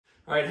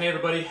All right, hey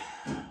everybody,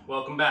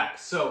 welcome back.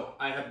 So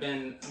I have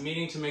been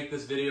meaning to make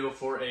this video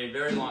for a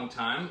very long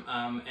time,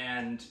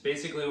 and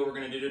basically what we're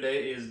going to do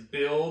today is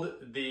build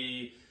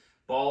the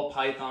ball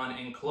python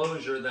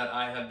enclosure that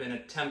I have been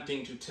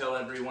attempting to tell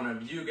every one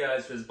of you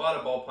guys who has bought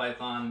a ball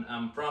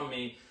python from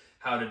me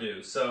how to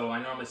do. So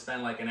I normally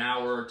spend like an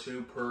hour or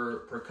two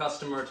per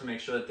customer to make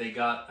sure that they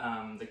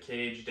got the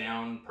cage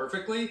down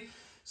perfectly.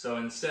 So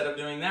instead of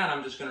doing that,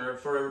 I'm just going to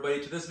refer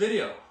everybody to this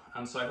video.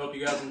 So I hope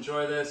you guys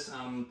enjoy this.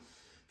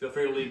 Feel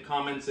free to leave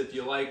comments if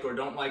you like or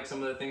don't like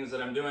some of the things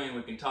that I'm doing, and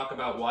we can talk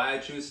about why I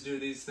choose to do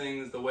these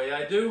things the way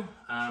I do.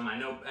 I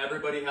know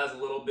everybody has a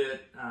little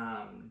bit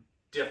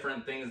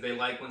different things they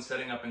like when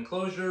setting up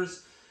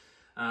enclosures.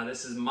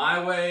 This is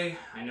my way.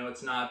 I know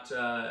it's not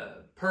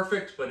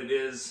perfect, but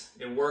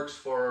it works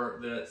for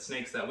the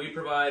snakes that we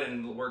provide,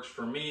 and it works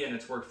for me, and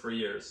it's worked for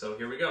years. So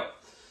here we go.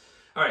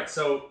 All right,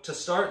 so to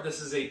start, this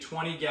is a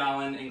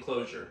 20-gallon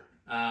enclosure.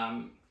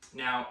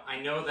 Now, I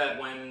know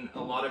that when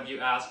a lot of you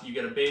ask, you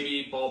get a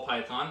baby ball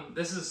python.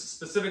 This is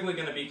specifically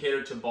going to be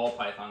catered to ball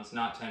pythons,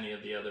 not to any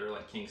of the other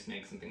like king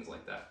snakes and things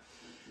like that.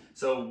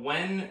 So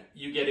when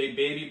you get a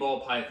baby ball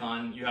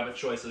python, you have a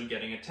choice of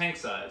getting a tank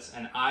size,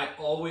 and I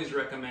always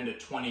recommend a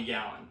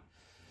 20-gallon.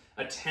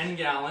 A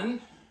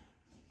 10-gallon,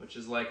 which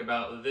is like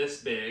about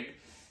this big,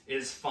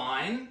 is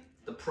fine.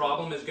 The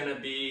problem is going to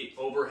be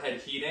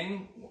overhead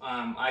heating.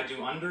 I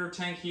do under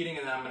tank heating,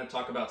 and then I'm going to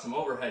talk about some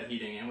overhead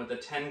heating. And with a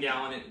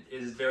 10-gallon, it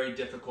is very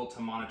difficult to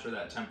monitor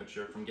that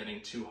temperature from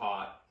getting too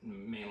hot,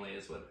 mainly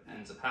is what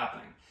ends up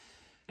happening.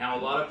 Now,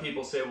 a lot of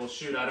people say, well,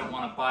 shoot, I don't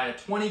want to buy a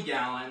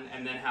 20-gallon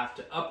and then have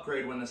to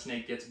upgrade when the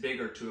snake gets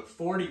bigger to a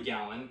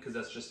 40-gallon because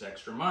that's just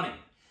extra money.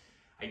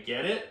 I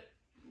get it,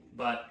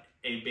 but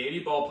a baby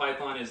ball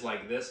python is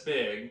like this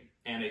big,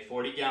 and a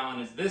 40-gallon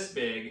is this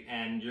big,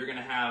 and you're going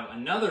to have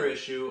another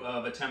issue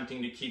of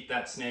attempting to keep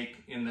that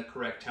snake in the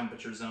correct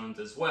temperature zones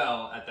as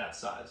well at that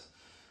size.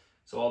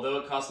 So although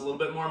it costs a little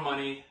bit more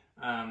money,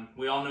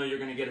 we all know you're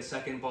going to get a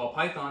second ball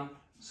python.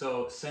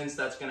 So since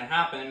that's going to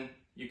happen,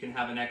 you can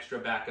have an extra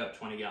backup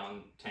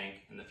 20-gallon tank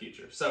in the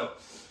future. So,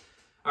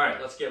 all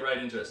right, let's get right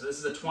into it. So this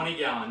is a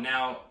 20-gallon.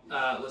 Now,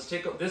 let's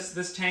take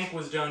this tank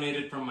was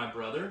donated from my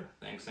brother.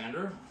 Thanks,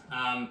 Andrew.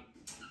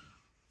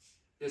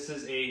 This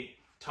is a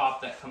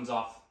top that comes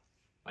off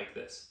like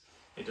this.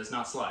 It does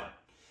not slide.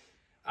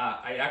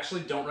 I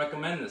actually don't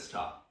recommend this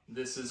top.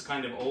 This is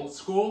kind of old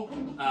school,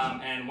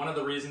 and one of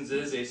the reasons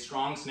is a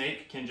strong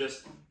snake can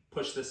just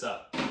push this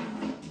up.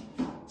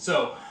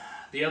 So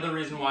the other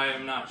reason why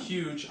I'm not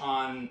huge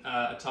on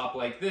a top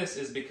like this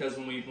is because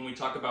when we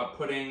talk about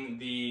putting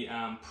the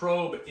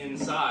probe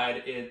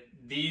inside,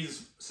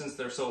 these, since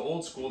they're so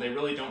old school, they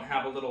really don't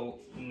have a little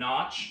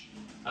notch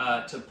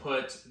to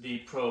put the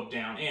probe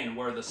down in,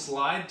 where the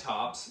slide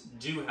tops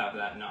do have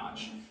that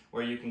notch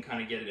where you can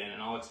kind of get it in,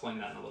 and I'll explain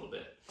that in a little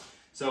bit.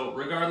 So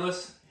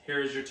regardless,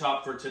 here's your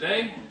top for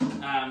today.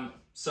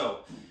 So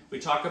we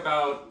talk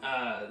about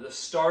the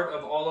start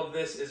of all of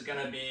this is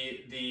going to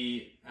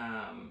be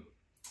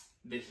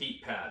the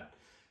heat pad.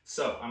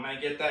 So I'm going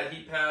to get that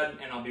heat pad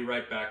and I'll be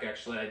right back.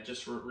 Actually, I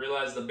just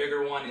realized the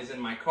bigger one is in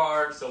my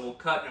car, so we'll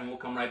cut and we'll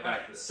come right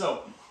back to this.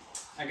 So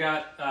I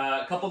got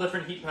a couple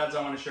different heat pads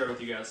I want to share with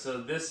you guys.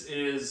 So this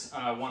is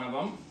one of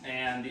them,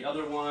 and the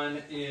other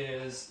one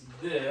is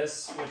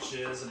this, which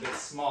is a bit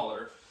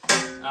smaller.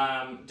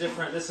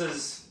 Different. This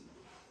is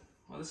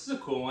a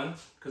cool one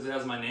because it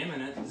has my name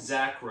in it,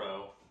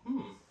 Zacro.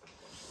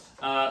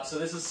 So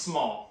this is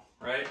small,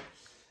 right?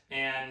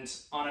 And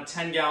on a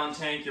 10-gallon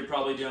tank, you're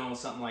probably dealing with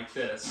something like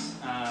this.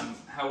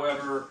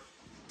 However,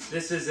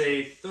 this is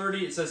a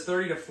 30 to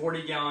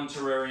 40-gallon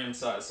terrarium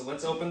size. So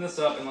let's open this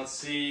up and let's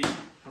see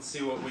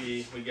what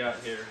we got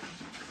here.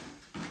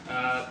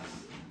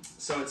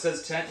 So it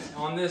says 10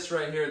 on this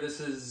right here. This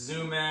is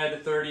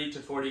ZoomEd 30 to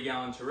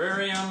 40-gallon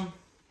terrarium,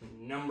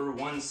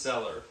 #1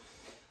 seller.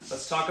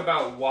 Let's talk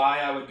about why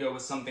I would go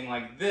with something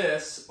like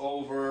this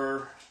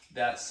over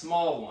that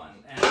small one.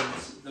 And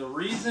the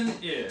reason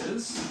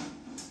is,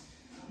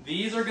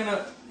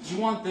 you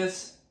want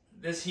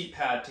this heat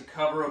pad to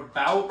cover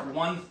about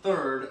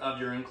 1/3 of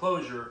your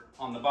enclosure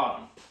on the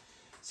bottom.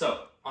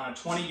 So on a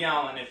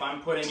 20-gallon, if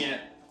I'm putting it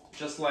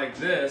just like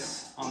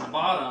this on the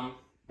bottom,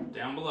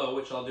 down below,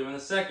 which I'll do in a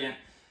second,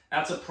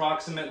 that's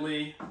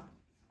approximately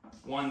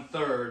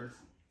 1/3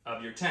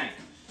 of your tank.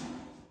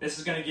 This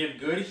is going to give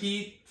good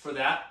heat for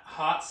that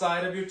hot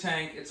side of your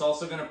tank. It's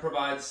also going to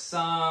provide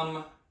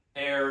some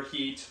air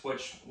heat,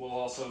 which we'll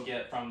also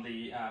get from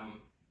the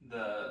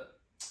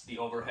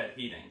overhead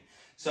heating.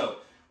 So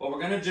what we're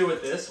going to do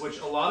with this, which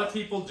a lot of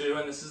people do,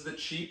 and this is the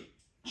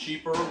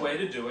cheaper way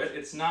to do it.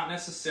 It's not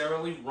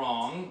necessarily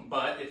wrong,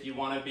 but if you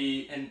want to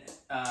be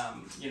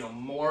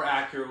more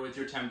accurate with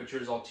your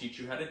temperatures, I'll teach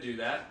you how to do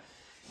that.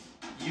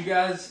 You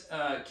guys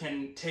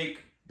can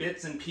take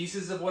bits and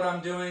pieces of what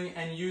I'm doing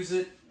and use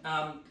it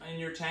in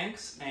your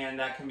tanks, and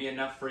that can be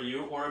enough for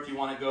you. Or if you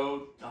want to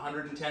go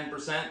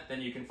 110%,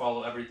 then you can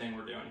follow everything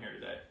we're doing here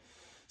today.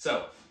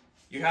 So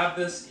you have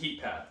this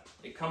heat pad.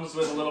 It comes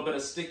with a little bit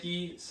of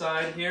sticky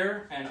side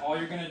here, and all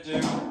you're gonna do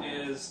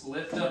is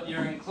lift up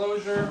your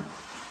enclosure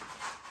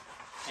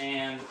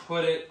and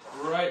put it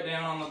right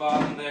down on the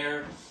bottom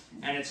there,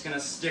 and it's gonna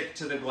stick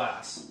to the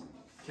glass,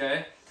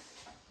 okay?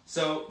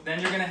 So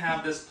then you're gonna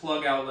have this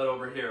plug outlet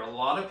over here. A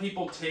lot of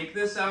people take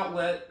this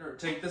outlet, or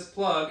take this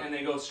plug, and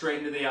they go straight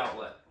into the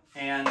outlet.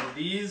 And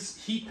these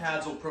heat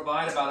pads will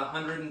provide about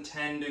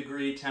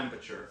 110-degree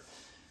temperature.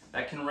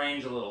 That can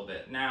range a little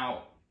bit.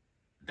 Now,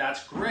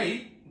 that's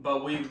great,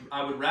 but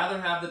I would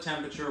rather have the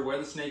temperature where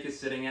the snake is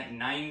sitting at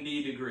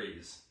 90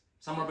 degrees.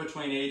 Somewhere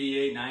between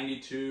 88,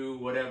 92,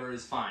 whatever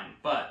is fine.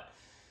 But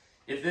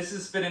if this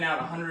is spitting out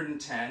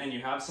 110 and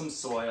you have some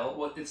soil,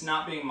 well, it's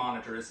not being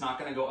monitored. It's not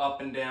gonna go up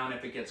and down.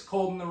 If it gets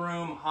cold in the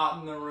room, hot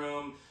in the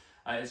room,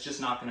 it's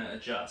just not gonna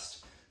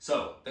adjust.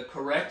 So the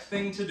correct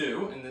thing to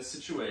do in this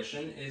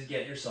situation is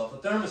get yourself a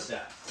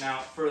thermostat. Now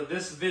for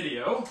this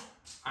video,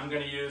 I'm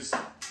gonna use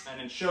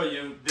and show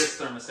you this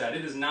thermostat.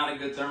 It is not a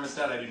good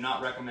thermostat. I do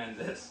not recommend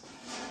this.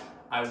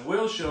 I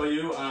will show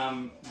you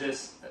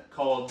this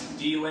called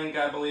D-Link,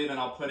 I believe, and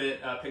I'll put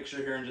a picture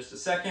here in just a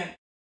second.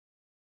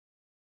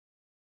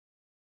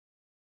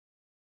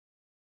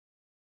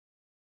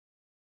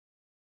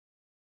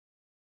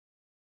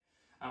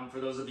 For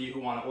those of you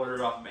who want to order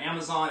it off of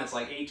Amazon, it's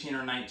like 18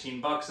 or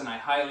 19 bucks, and I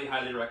highly,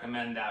 highly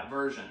recommend that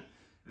version.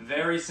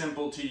 Very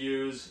simple to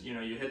use. You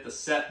know, you hit the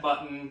set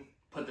button,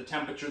 put the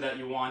temperature that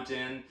you want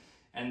in,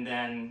 and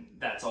then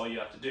that's all you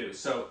have to do.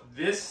 So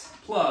this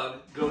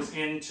plug goes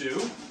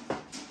into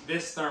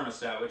this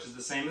thermostat, which is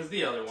the same as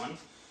the other one.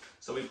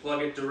 So we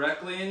plug it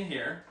directly in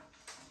here,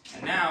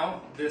 and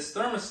now this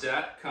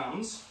thermostat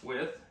comes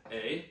with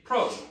a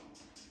probe,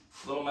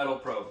 little metal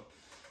probe.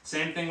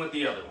 Same thing with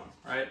the other one,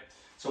 right?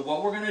 So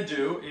what we're gonna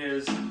do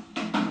is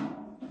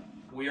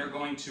we are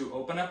going to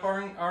open up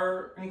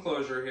our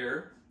enclosure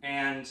here,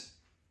 and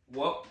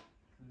what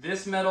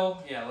this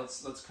metal, yeah,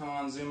 let's come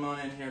on, zoom on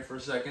in here for a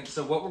second.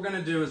 So what we're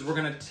gonna do is we're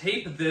gonna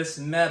tape this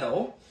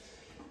metal.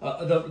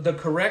 The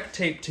correct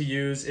tape to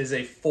use is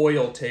a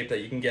foil tape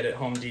that you can get at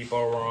Home Depot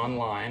or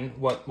online.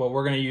 What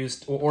we're gonna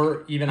use,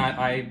 or even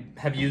I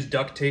have used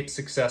duct tape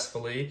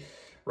successfully.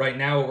 Right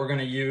now what we're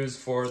gonna use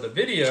for the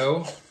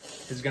video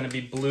is gonna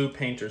be blue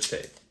painter's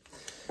tape.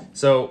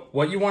 So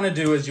what you want to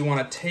do is you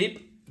want to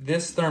tape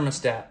this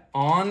thermostat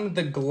on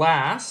the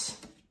glass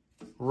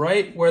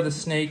right where the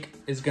snake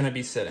is going to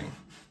be sitting.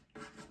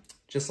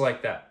 Just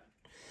like that.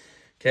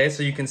 Okay,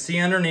 so you can see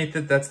underneath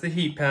it, that's the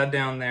heat pad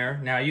down there.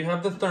 Now you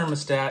have the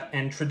thermostat,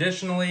 and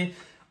traditionally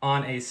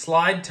on a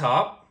slide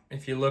top,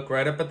 if you look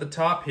right up at the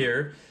top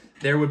here,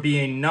 there would be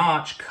a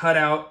notch cut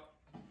out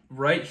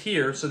right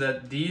here so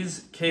that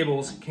these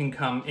cables can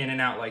come in and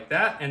out like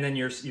that, and then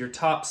your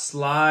top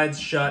slides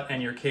shut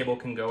and your cable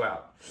can go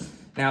out.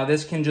 Now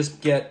this can just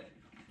get,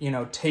 you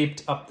know,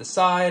 taped up the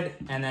side,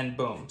 and then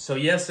boom. So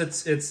yes,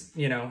 it's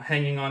you know,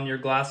 hanging on your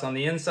glass on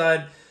the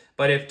inside,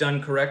 but if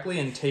done correctly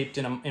and taped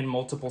in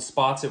multiple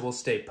spots, it will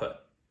stay put.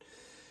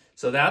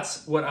 So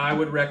that's what I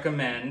would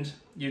recommend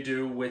you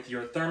do with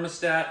your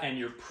thermostat and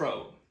your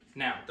probe.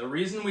 Now, the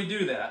reason we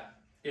do that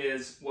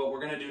is what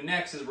we're gonna do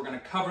next is we're gonna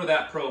cover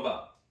that probe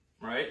up,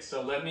 right?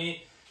 So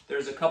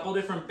there's a couple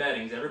different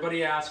beddings.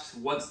 Everybody asks,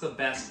 what's the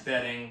best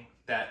bedding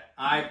that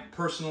I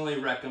personally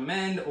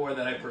recommend or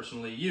that I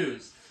personally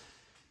use?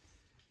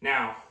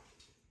 Now,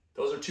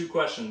 those are two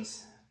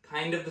questions.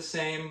 Kind of the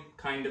same,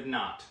 kind of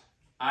not.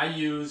 I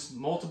use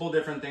multiple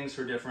different things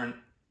for different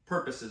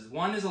purposes.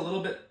 One is a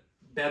little bit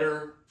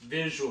better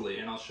visually,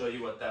 and I'll show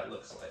you what that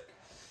looks like.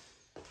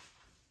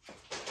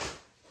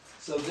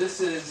 So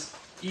this is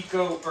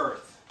Eco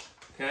Earth,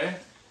 okay?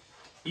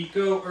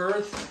 Eco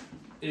Earth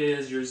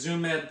is your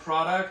Zoom Ed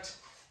product.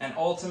 And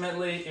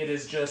ultimately, it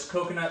is just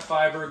coconut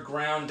fiber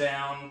ground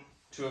down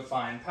to a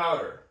fine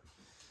powder.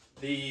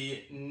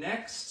 The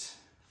next,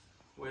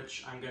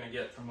 which I'm gonna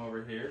get from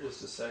over here,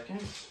 just a second.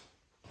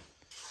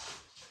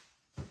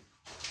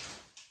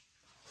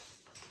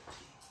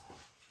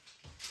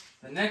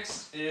 The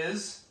next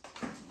is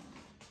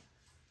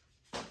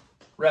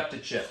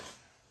Reptichip.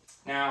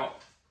 Now,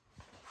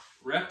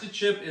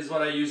 Reptichip is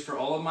what I use for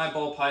all of my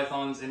ball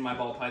pythons in my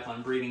ball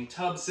python breeding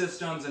tub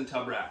systems and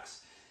tub racks.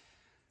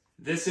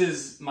 This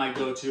is my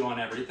go-to on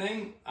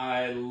everything.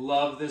 I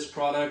love this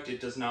product.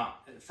 It does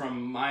not, from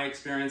my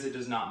experience, it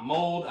does not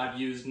mold. I've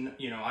used,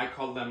 you know, I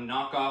call them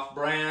knockoff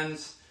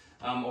brands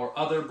or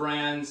other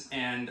brands,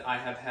 and I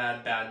have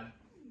had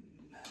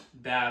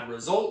bad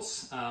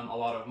results. A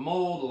lot of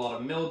mold, a lot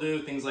of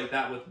mildew, things like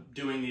that with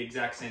doing the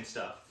exact same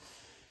stuff.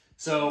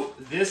 So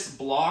this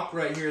block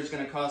right here is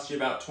going to cost you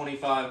about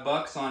 25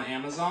 bucks on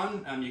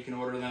Amazon. You can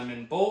order them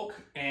in bulk,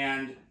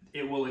 and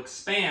it will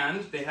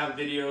expand. They have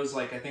videos,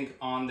 like I think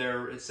on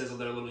there, it says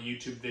their little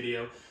YouTube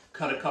video,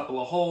 cut a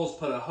couple of holes,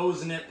 put a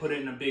hose in it, put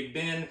it in a big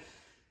bin.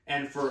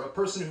 And for a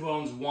person who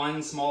owns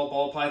one small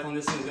ball python,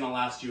 this thing's gonna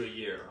last you a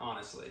year,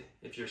 honestly,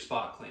 if you're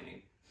spot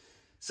cleaning.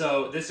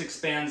 So this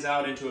expands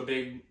out into a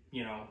big,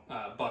 you know,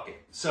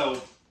 bucket. So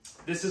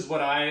this is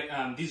what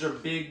these are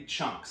big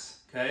chunks,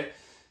 okay?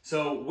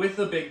 So with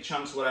the big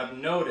chunks, what I've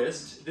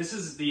noticed, this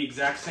is the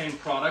exact same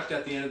product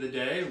at the end of the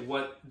day.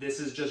 This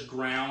is just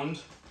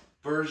ground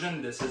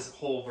version, this is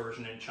whole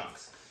version in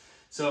chunks.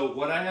 So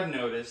what I have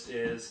noticed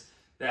is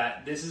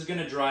that this is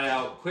gonna dry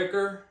out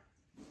quicker.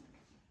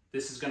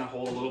 This is gonna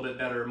hold a little bit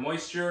better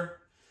moisture.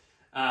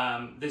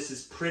 This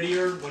is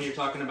prettier when you're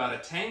talking about a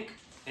tank,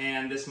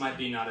 and this might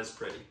be not as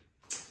pretty.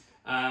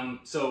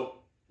 So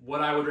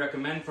what I would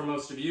recommend for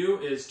most of you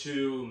is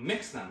to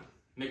mix them.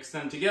 Mix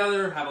them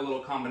together, have a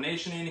little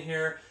combination in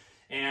here,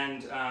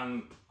 and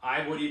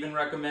I would even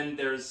recommend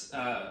there's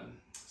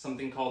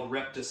something called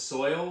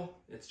Reptisoil.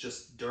 It's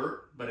just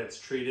dirt, but it's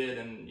treated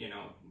and, you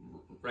know,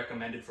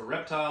 recommended for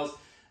reptiles.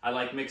 I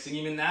like mixing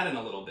even that in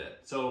a little bit.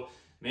 So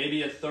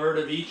maybe a third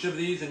of each of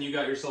these and you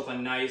got yourself a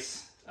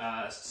nice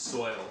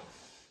soil.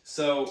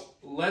 So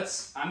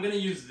I'm gonna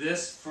use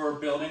this for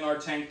building our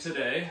tank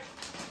today,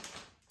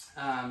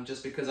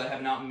 just because I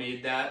have not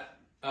made that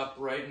up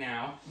right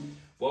now.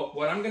 Well,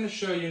 what I'm gonna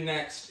show you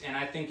next, and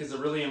I think is a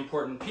really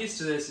important piece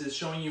to this, is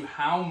showing you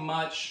how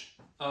much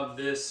of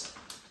this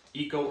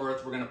eco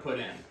earth we're gonna put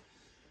in.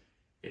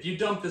 If you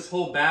dump this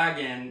whole bag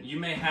in, you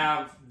may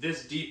have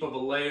this deep of a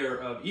layer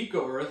of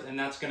eco earth, and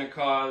that's gonna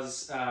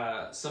cause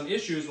some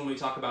issues when we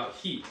talk about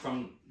heat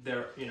from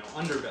their, you know,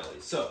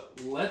 underbelly. So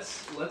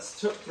let's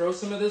throw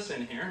some of this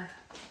in here,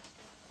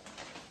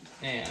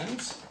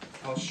 and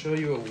I'll show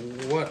you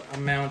what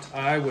amount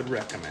I would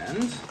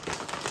recommend.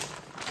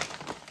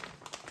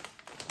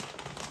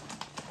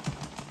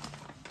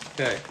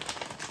 Okay,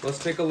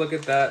 let's take a look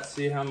at that,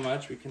 see how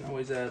much. We can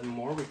always add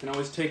more. We can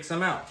always take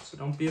some out, so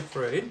don't be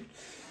afraid.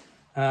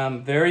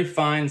 Very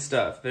fine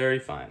stuff, very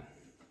fine.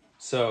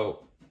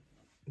 So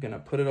I'm gonna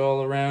put it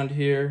all around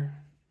here.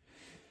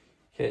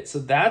 Okay, so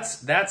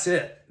that's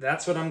it.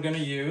 That's what I'm gonna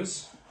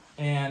use.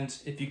 And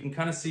if you can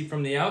kind of see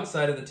from the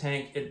outside of the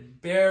tank,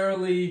 it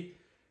barely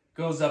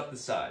goes up the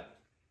side.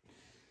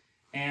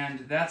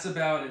 And that's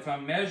about, if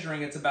I'm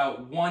measuring, it's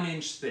about 1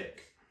 inch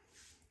thick.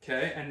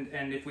 Okay,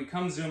 and if we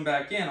come zoom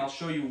back in, I'll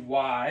show you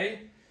why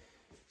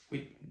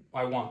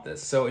I want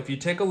this. So if you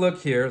take a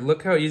look here,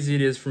 look how easy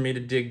it is for me to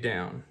dig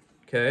down,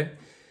 okay?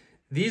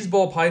 These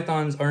ball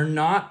pythons are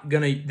not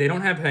they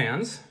don't have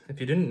hands. If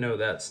you didn't know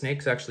that,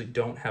 snakes actually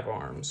don't have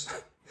arms.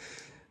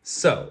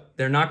 So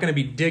they're not gonna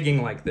be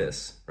digging like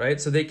this,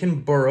 right? So they can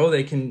burrow,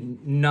 they can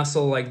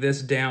nuzzle like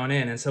this down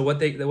in. And so what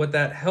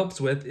that helps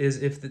with is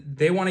if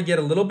they wanna get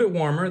a little bit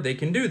warmer, they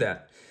can do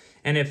that.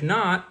 And if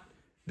not,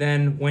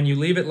 then when you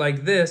leave it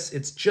like this,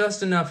 it's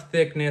just enough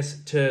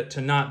thickness to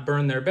not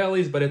burn their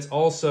bellies, but it's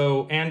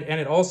also, and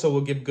it also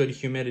will give good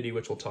humidity,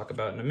 which we'll talk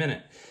about in a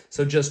minute.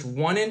 So just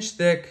 1 inch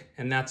thick,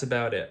 and that's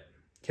about it.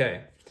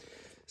 Okay,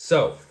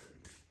 so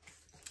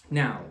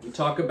now we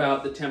talk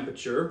about the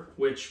temperature,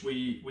 which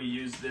we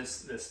use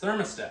this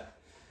thermostat.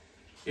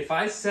 If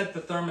I set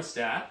the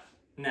thermostat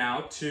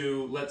now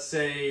to, let's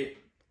say,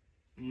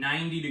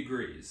 90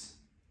 degrees,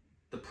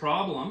 the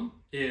problem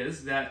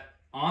is that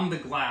on the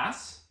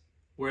glass,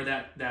 where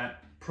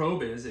that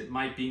probe is, it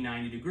might be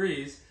 90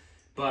 degrees,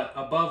 but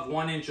above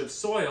 1 inch of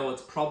soil,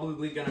 it's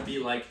probably gonna be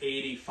like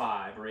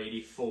 85 or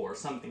 84,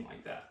 something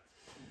like that.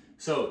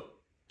 So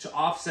to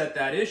offset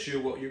that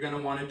issue, what you're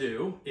gonna wanna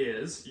do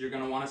is you're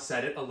gonna wanna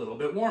set it a little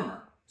bit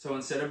warmer. So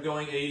instead of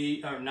going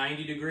 80 or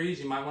 90 degrees,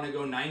 you might wanna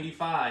go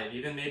 95,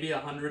 even maybe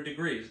 100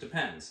 degrees,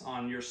 depends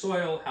on your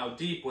soil, how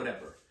deep,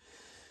 whatever.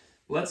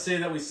 Let's say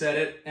that we set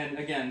it, and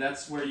again,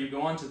 that's where you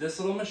go onto this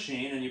little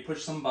machine and you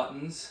push some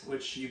buttons,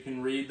 which you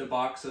can read the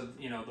box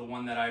of, you know, the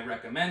one that I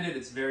recommended.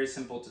 It's very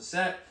simple to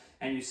set,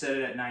 and you set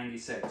it at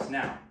 96.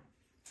 Now,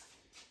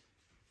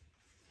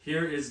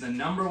 here is the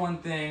number one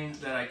thing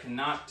that I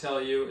cannot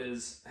tell you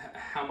is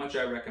how much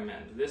I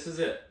recommend. This is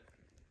it.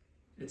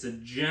 It's a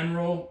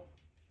General,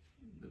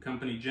 the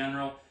company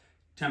General,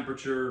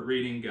 temperature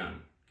reading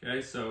gun.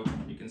 Okay, so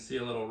you can see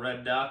a little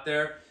red dot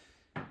there.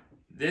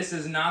 This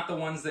is not the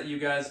ones that you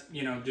guys,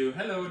 you know, do,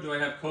 hello, do I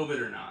have COVID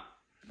or not?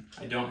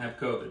 I don't have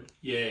COVID,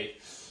 yay.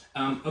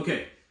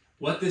 Okay,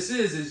 what this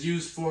is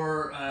used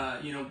for,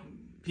 you know,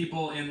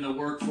 people in the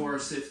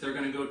workforce if they're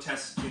gonna go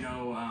test, you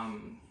know,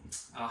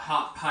 a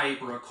hot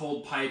pipe or a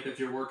cold pipe if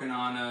you're working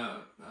on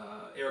a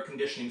air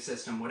conditioning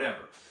system,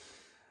 whatever.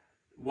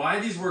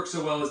 Why these work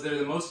so well is they're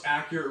the most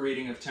accurate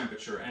reading of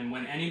temperature. And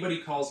when anybody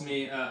calls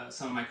me,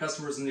 some of my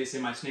customers, and they say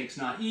my snake's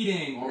not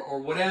eating or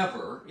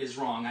whatever is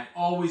wrong, I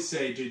always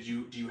say, do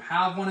you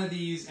have one of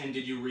these and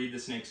did you read the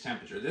snake's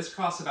temperature? This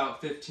costs about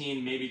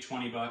 15, maybe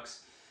 20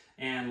 bucks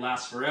and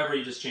lasts forever.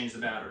 You just change the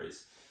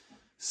batteries.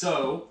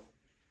 So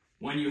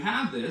when you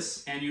have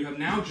this and you have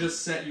now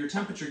just set your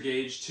temperature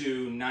gauge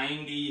to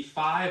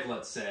 95,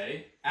 let's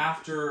say,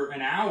 after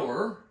an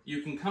hour,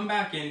 you can come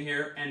back in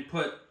here and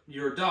put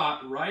your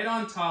dot right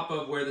on top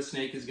of where the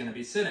snake is going to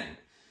be sitting.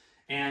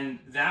 And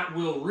that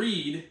will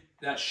read,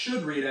 that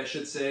should read, I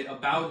should say,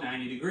 about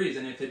 90 degrees.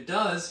 And if it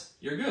does,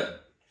 you're good.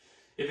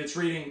 If it's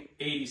reading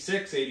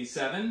 86,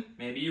 87,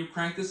 maybe you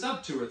crank this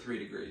up 2 or 3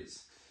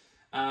 degrees.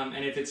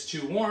 And if it's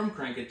too warm,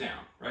 crank it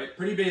down, right?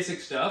 Pretty basic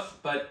stuff,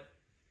 but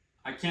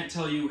I can't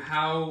tell you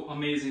how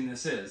amazing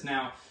this is.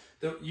 Now,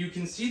 You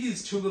can see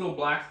these two little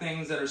black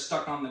things that are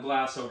stuck on the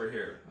glass over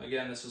here.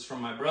 Again, this was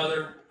from my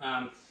brother.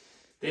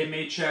 They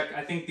may check,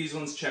 I think these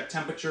ones check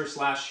temperature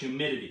 /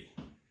 humidity.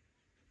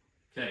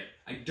 Okay,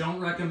 I don't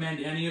recommend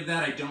any of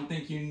that. I don't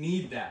think you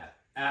need that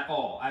at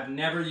all. I've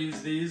never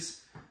used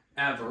these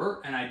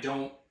ever, and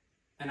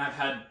I've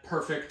had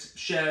perfect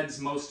sheds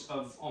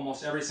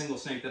almost every single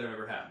snake that I've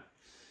ever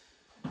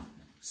had.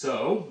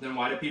 So then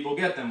why do people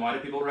get them? Why do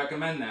people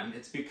recommend them?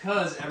 It's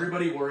because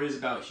everybody worries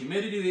about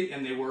humidity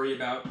and they worry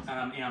about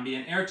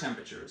ambient air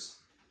temperatures.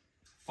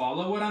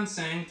 Follow what I'm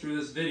saying through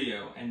this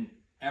video and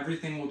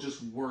everything will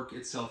just work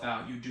itself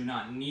out. You do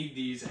not need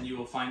these, and you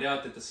will find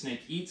out that the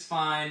snake eats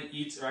fine,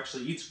 eats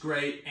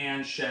great,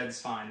 and sheds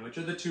fine, which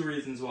are the two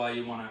reasons why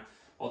you want to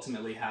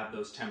ultimately have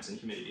those temps and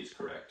humidities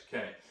correct.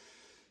 Okay,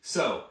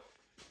 so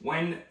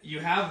when you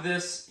have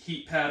this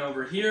heat pad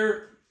over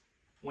here,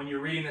 when you're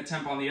reading the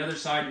temp on the other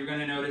side, you're going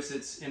to notice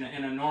it's in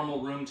a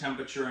normal room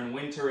temperature. In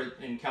winter,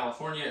 in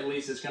California at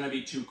least, it's going to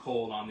be too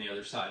cold on the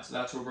other side. So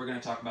that's what we're going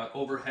to talk about,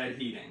 overhead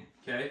heating.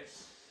 Okay.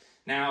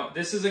 Now,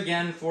 this is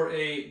again for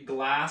a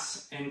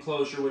glass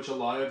enclosure, which a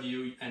lot of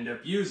you end up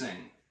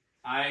using.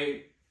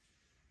 I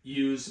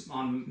use,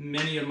 on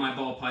many of my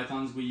ball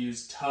pythons, we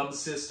use tub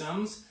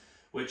systems,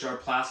 which are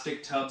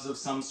plastic tubs of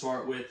some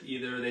sort with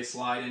either they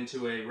slide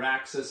into a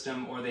rack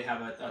system or they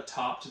have a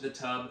top to the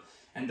tub.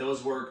 And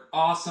those work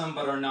awesome,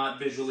 but are not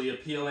visually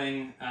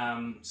appealing.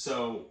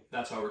 So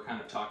that's why we're kind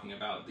of talking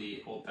about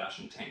the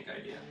old-fashioned tank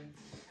idea.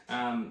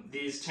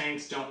 These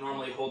tanks don't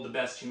normally hold the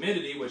best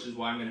humidity, which is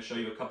why I'm going to show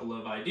you a couple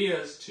of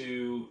ideas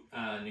to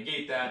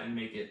negate that and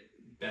make it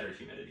better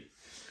humidity.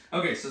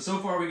 Okay, so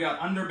far we got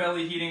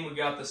underbelly heating, we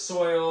got the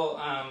soil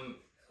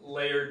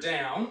layered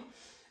down,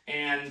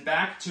 and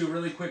back to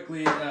really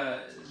quickly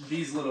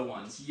these little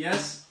ones.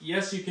 Yes,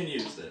 you can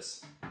use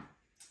this.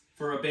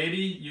 For a baby,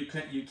 you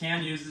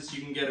can use this,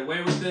 you can get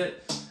away with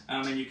it,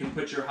 and you can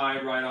put your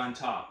hide right on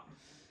top.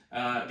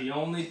 The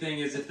only thing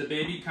is if the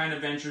baby kind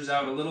of ventures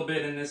out a little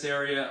bit in this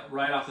area,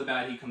 right off the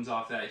bat he comes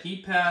off that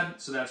heat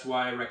pad, so that's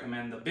why I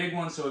recommend the big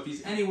one. So if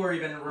he's anywhere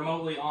even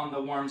remotely on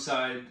the warm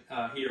side,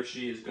 he or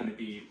she is going to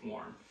be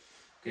warm.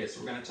 Okay,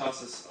 so we're going to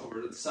toss this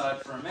over to the side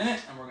for a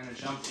minute, and we're going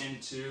to jump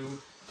into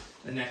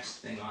the next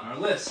thing on our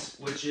list,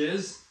 which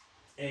is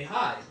a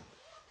hide.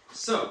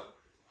 So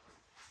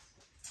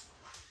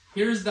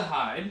here's the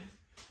hide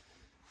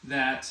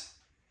that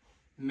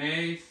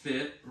may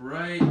fit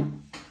right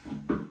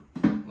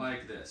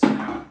like this.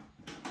 Now,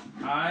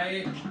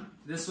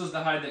 this was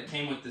the hide that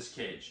came with this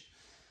cage.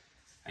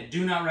 I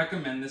do not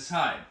recommend this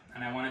hide,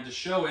 and I wanted to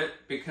show it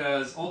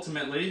because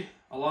ultimately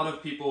a lot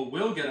of people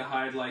will get a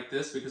hide like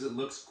this because it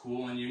looks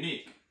cool and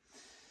unique.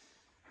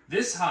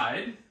 This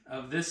hide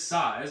of this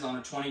size on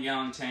a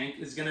 20-gallon tank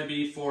is going to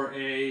be for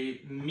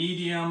a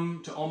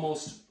medium to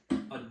almost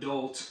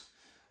adult,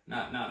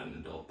 not an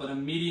adult, but a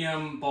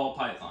medium ball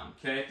python,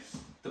 okay?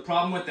 The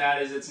problem with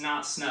that is it's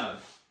not snug.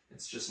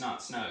 It's just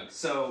not snug.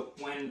 So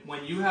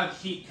when you have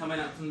heat coming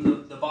up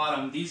from the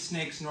bottom, these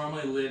snakes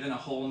normally live in a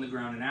hole in the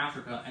ground in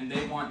Africa, and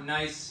they want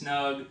nice,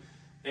 snug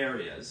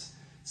areas.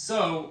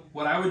 So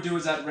what I would do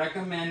is I'd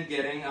recommend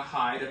getting a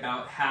hide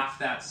about half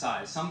that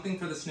size, something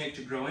for the snake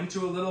to grow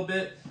into a little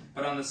bit,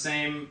 but on the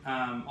same,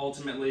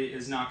 ultimately,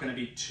 is not going to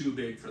be too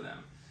big for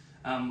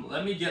them.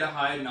 Let me get a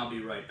hide and I'll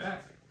be right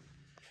back.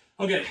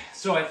 Okay,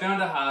 so I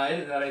found a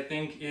hide that I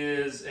think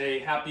is a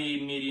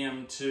happy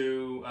medium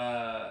to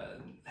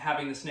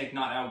having the snake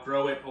not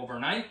outgrow it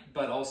overnight,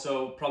 but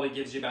also probably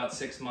gives you about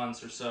 6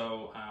 months or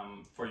so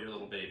for your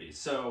little baby.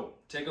 So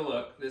take a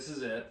look, this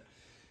is it,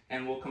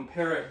 and we'll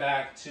compare it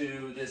back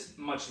to this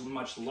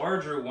much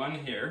larger one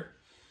here.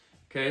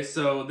 Okay,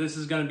 so this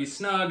is going to be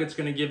snug. It's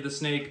going to give the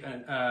snake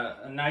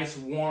a nice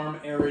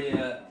warm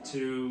area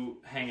to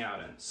hang out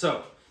in.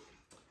 So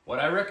what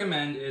I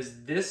recommend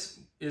is this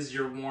is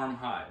your warm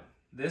hide.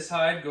 This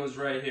hide goes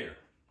right here,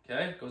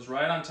 okay? Goes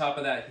right on top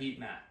of that heat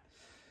mat.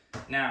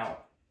 Now,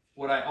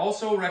 what I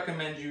also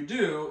recommend you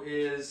do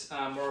is,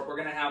 we're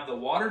gonna have the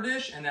water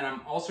dish, and then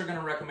I'm also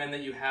gonna recommend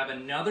that you have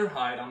another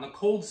hide on the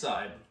cold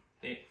side.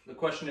 Okay? The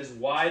question is,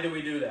 why do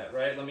we do that,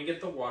 right? Let me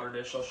get the water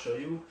dish. I'll show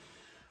you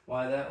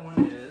why that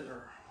one is,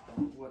 or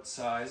what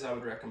size I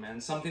would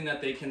recommend. Something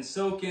that they can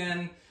soak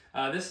in.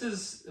 This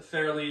is a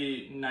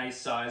fairly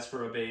nice size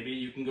for a baby.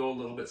 You can go a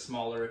little bit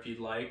smaller if you'd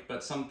like,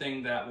 but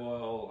something that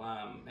will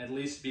at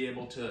least be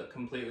able to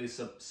completely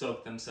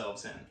soak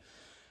themselves in.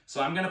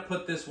 So I'm going to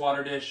put this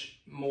water dish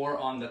more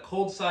on the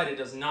cold side. It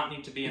does not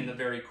need to be in the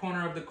very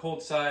corner of the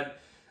cold side,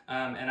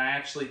 and I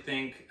actually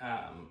think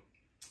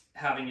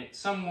having it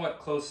somewhat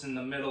close in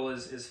the middle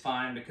is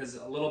fine, because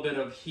a little bit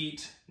of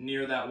heat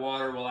near that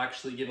water will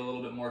actually give a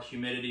little bit more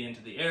humidity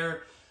into the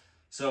air.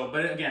 So,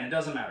 but again, it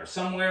doesn't matter.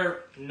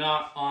 Somewhere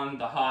not on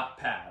the hot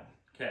pad.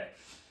 Okay,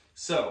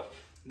 so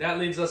that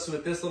leaves us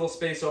with this little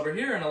space over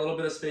here and a little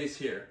bit of space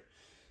here.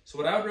 So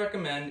what I would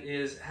recommend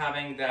is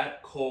having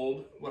that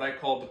cold, what I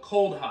call the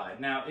cold hide.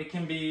 Now, it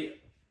can be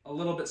a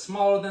little bit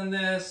smaller than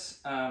this.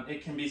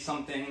 It can be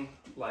something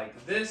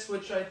like this,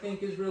 which I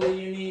think is really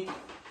unique.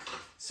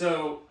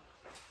 So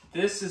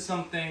This is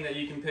something that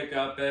you can pick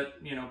up at,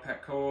 you know,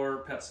 Petco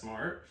or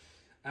PetSmart.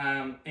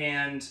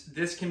 And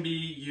this can be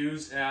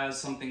used as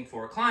something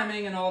for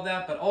climbing and all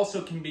that, but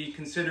also can be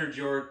considered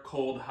your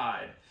cold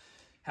hide.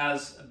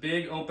 Has a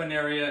big open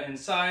area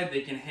inside,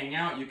 they can hang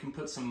out, you can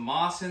put some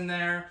moss in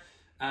there.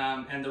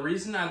 And the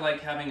reason I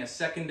like having a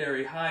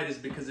secondary hide is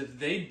because if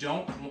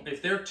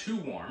they're too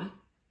warm,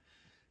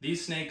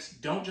 these snakes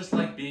don't just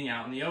like being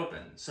out in the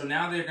open. So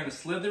now they're gonna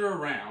slither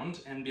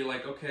around and be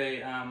like,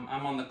 okay,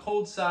 I'm on the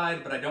cold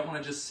side, but I don't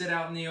wanna just sit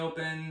out in the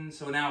open,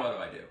 so now what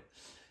do I do?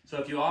 So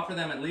if you offer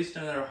them at least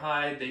another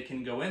hide, they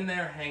can go in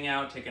there, hang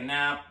out, take a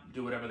nap,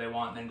 do whatever they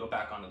want, and then go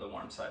back onto the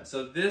warm side.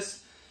 So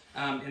this,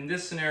 in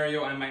this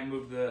scenario, I might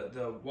move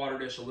the water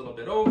dish a little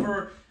bit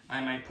over.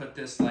 I might put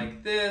this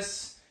like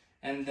this,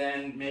 and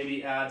then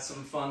maybe add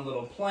some fun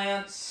little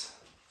plants,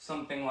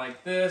 something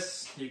like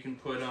this. You can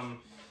put them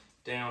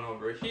down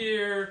over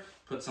here,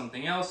 put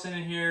something else in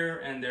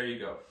here, and there you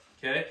go,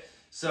 okay?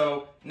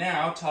 So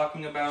now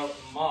talking about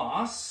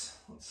moss,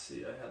 let's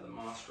see, I have the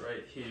moss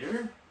right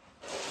here.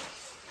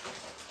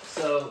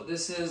 So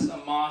this is a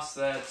moss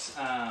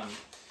that,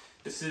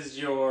 this is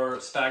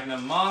your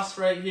sphagnum moss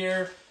right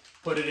here.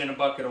 Put it in a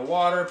bucket of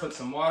water, put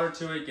some water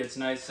to it, gets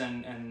nice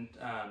and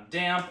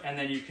damp, and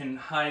then you can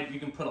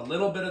put a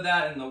little bit of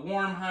that in the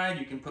warm hide,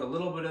 you can put a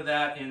little bit of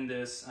that in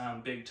this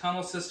big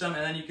tunnel system,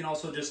 and then you can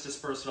also just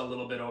disperse it a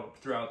little bit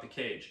throughout the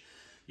cage.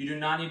 You do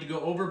not need to go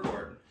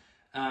overboard.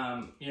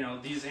 You know,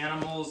 these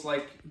animals,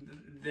 like,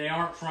 they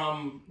aren't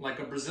from, like,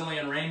 a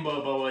Brazilian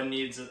rainbow boa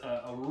needs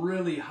a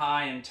really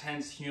high,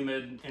 intense,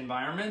 humid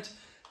environment.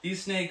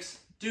 These snakes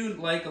do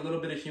like a little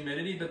bit of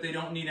humidity, but they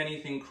don't need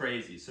anything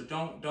crazy, so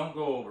don't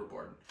go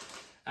overboard.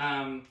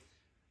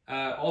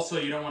 Also,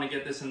 you don't want to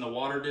get this in the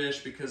water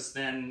dish because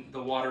then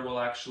the water will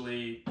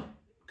actually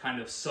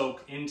kind of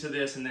soak into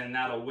this, and then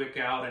that'll wick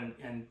out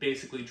and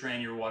basically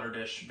drain your water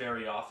dish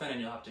very often,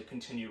 and you'll have to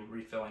continue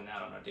refilling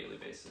that on a daily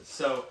basis.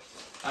 So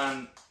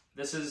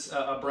this is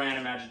a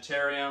brand,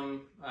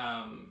 Imaginarium.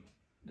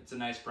 It's a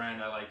nice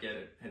brand, I like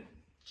it.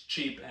 It's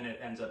cheap, and it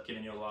ends up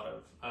giving you a lot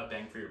of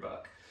bang for your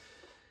buck.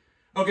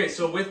 Okay,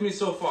 so with me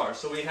so far,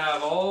 so we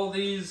have all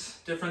these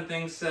different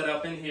things set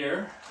up in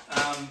here,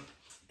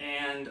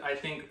 and I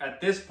think at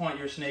this point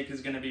your snake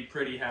is going to be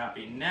pretty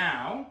happy.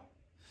 Now,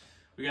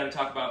 we got to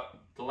talk about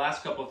the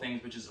last couple of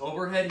things, which is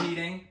overhead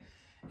heating,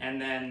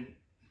 and then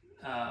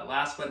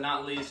last but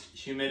not least,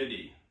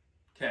 humidity.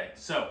 Okay,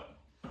 so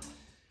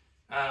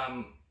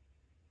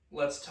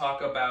let's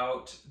talk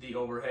about the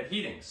overhead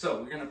heating.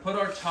 So we're going to put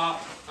our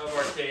top of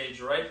our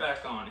cage right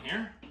back on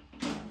here.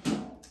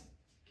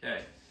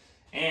 Okay.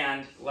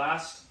 And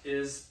last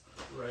is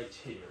right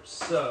here.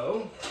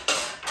 So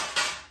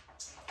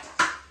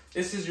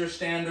this is your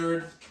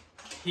standard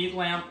heat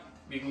lamp.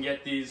 You can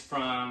get these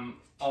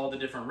from all the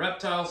different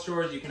reptile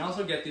stores. You can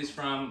also get these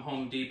from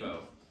Home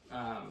Depot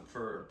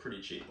for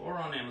pretty cheap, or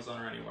on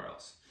Amazon or anywhere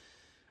else.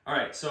 All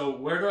right, so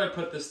where do I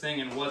put this thing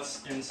and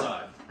what's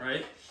inside,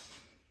 right?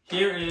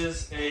 Here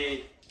is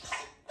a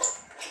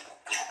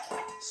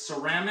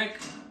ceramic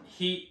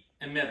heat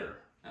emitter.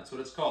 That's what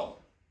it's called.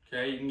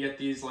 Okay, you can get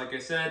these, like I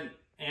said,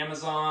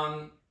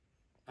 Amazon,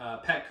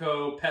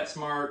 Petco,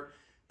 PetSmart,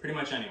 pretty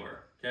much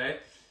anywhere, okay?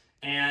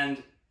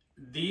 And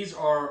these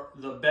are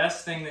the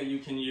best thing that you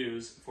can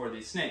use for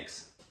these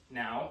snakes.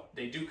 Now,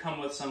 they do come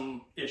with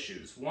some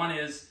issues. One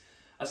is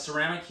a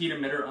ceramic heat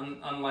emitter,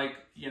 unlike,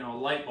 you know, a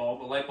light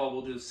bulb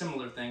will do a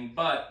similar thing,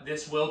 but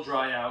this will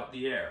dry out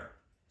the air.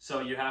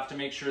 So you have to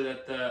make sure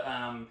that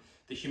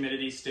the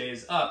humidity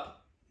stays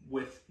up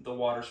with the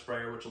water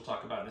sprayer, which we'll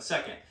talk about in a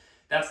second.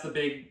 That's the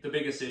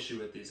biggest issue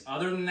with these.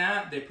 Other than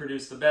that, they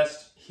produce the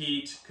best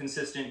heat,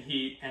 consistent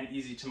heat, and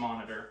easy to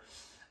monitor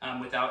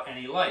without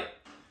any light.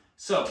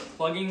 So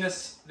plugging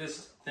this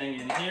thing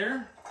in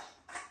here,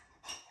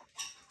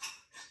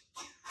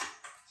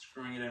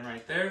 screwing it in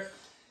right there,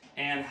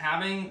 and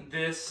having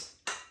this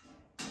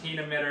heat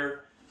emitter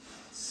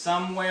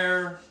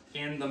somewhere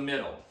in the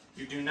middle.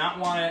 You do not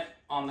want it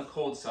on the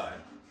cold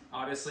side.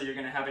 Obviously, you're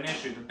going to have an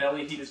issue. The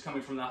belly heat is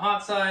coming from the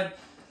hot side.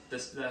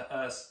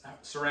 The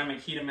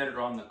ceramic heat emitter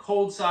on the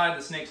cold side,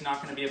 the snake's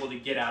not going to be able to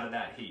get out of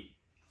that heat,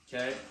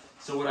 okay?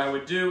 So what I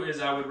would do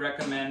is I would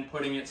recommend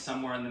putting it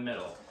somewhere in the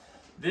middle.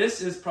 This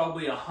is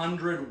probably a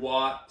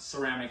 100-watt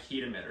ceramic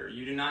heat emitter.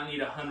 You do not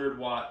need a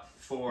 100-watt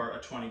for a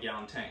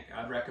 20-gallon tank.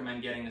 I'd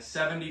recommend getting a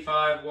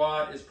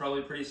 75-watt is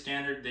probably pretty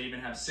standard. They even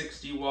have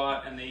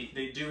 60-watt, and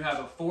they do have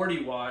a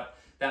 40-watt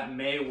that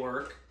may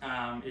work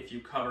if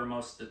you cover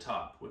most of the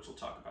top, which we'll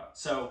talk about.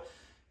 So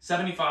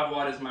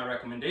 75-watt is my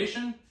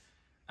recommendation.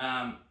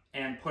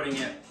 And putting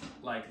it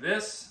like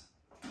this.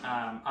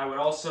 I would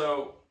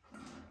also,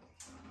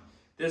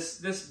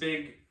 this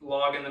big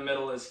log in the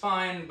middle is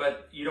fine,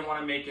 but you don't want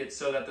to make it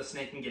so that the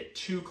snake can get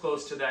too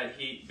close to that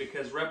heat,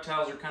 because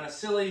reptiles are kind of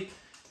silly,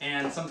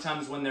 and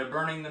sometimes when they're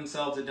burning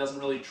themselves, it doesn't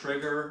really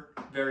trigger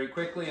very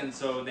quickly, and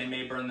so they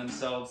may burn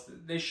themselves.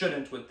 They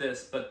shouldn't with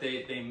this, but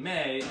they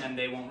may, and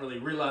they won't really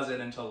realize it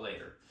until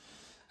later.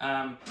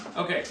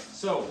 Okay,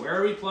 so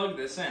where we plug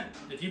this in?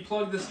 If you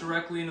plug this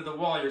directly into the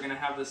wall, you're going to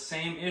have the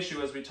same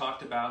issue as we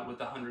talked about with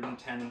the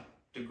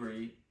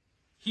 110-degree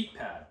heat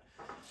pad.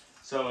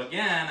 So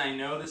again, I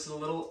know this is a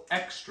little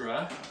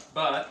extra,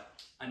 but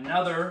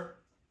another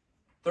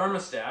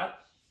thermostat,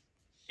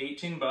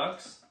 18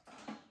 bucks,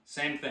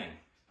 same thing.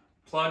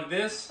 Plug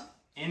this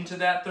into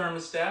that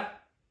thermostat.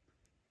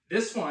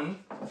 This one,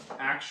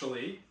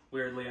 actually,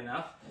 weirdly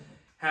enough,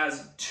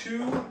 has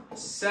two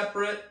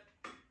separate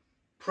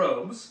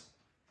probes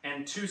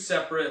and two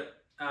separate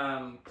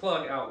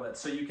plug outlets,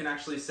 so you can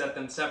actually set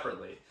them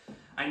separately.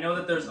 I know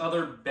that there's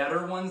other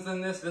better ones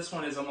than this. This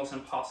one is almost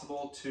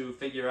impossible to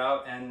figure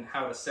out and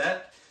how to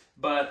set,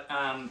 but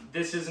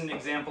this is an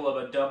example of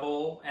a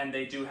double, and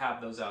they do have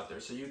those out there,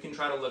 so you can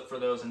try to look for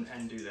those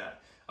and do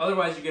that.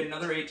 Otherwise, you get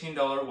another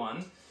 $18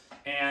 one,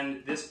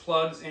 and this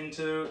plugs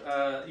into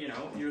you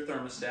know, your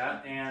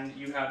thermostat, and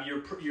you have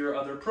your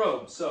other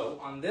probe. So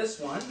on this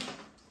one,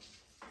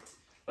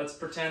 let's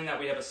pretend that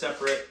we have a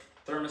separate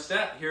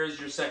thermostat. Here's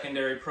your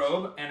secondary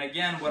probe. And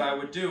again, what I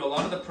would do, a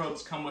lot of the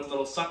probes come with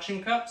little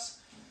suction cups.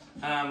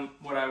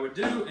 What I would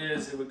do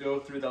is it would go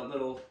through that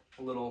little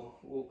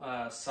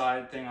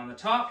side thing on the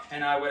top,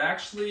 and I would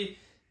actually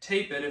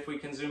tape it. If we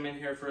can zoom in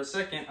here for a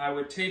second, I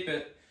would tape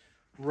it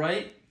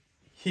right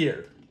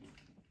here.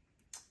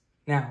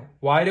 Now,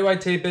 why do I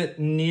tape it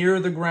near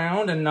the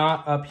ground and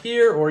not up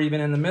here or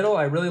even in the middle?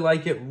 I really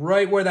like it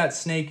right where that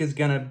snake is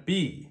gonna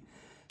be.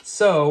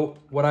 So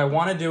what I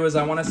want to do is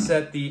I want to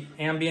set the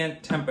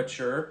ambient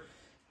temperature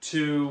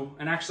to,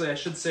 and actually I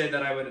should say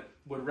that I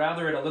would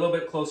rather it a little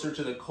bit closer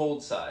to the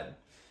cold side.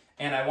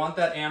 And I want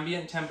that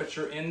ambient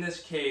temperature in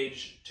this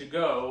cage to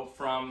go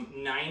from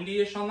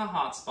 90-ish on the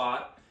hot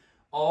spot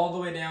all the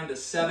way down to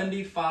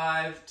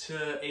 75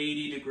 to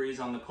 80 degrees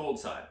on the cold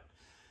side.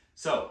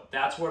 So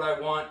that's what I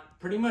want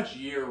pretty much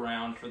year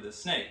round for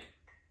this snake.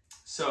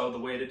 So the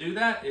way to do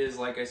that is,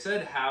 like I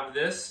said, have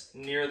this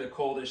near the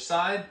coldish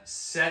side,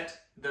 set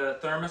the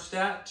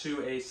thermostat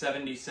to a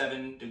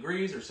 77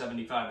 degrees or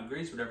 75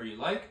 degrees, whatever you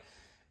like,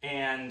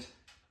 and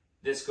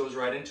this goes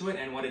right into it.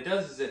 And what it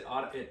does is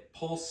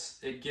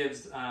it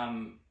gives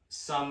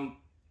some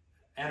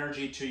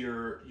energy to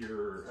your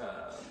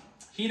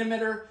heat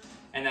emitter,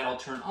 and that'll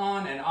turn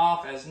on and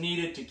off as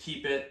needed to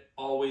keep it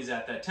always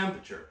at that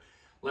temperature.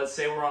 Let's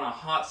say we're on a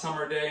hot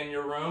summer day in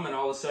your room and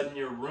all of a sudden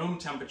your room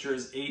temperature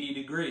is 80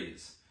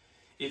 degrees.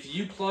 If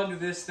you plug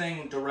this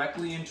thing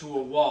directly into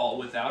a wall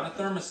without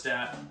a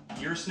thermostat,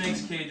 your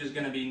snake's cage is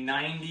going to be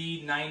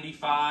 90,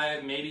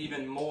 95, maybe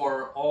even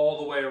more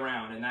all the way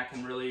around, and that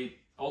can really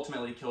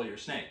ultimately kill your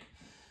snake.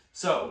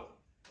 So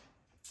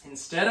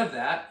instead of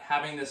that,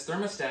 having this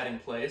thermostat in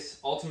place,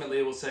 ultimately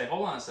it will say,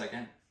 hold on a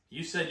second,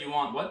 you said you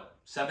want what,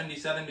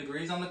 77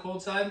 degrees on the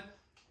cold side?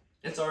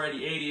 It's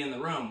already 80 in the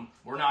room.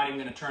 We're not even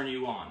going to turn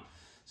you on.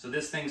 So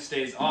this thing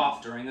stays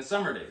off during the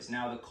summer days.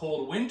 Now the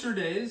cold winter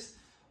days,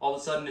 all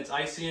of a sudden it's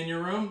icy in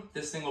your room,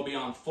 this thing will be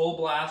on full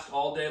blast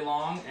all day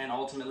long and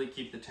ultimately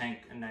keep the tank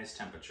a nice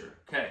temperature.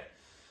 Okay,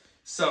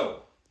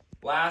 so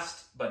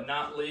last but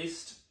not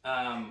least,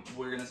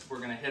 we're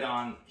gonna hit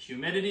on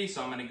humidity.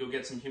 So I'm gonna go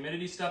get some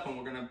humidity stuff and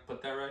we're gonna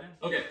put that right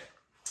in. Okay,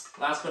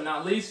 last but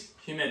not least,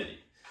 humidity.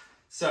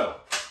 So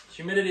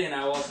humidity, and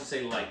I will also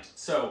say light.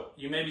 So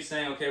you may be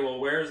saying, okay, well,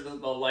 where's the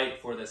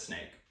light for this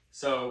snake?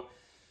 So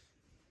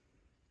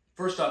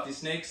first off, these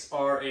snakes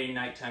are a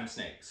nighttime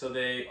snake. So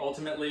they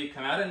ultimately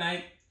come out at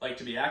night, like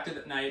to be active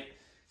at night.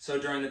 So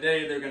during the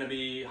day, they're going to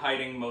be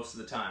hiding most of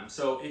the time.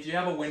 So if you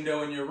have a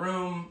window in your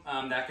room,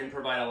 that can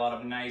provide a lot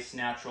of nice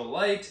natural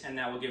light, and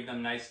that will give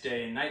them nice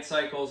day and night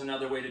cycles.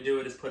 Another way to do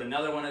it is put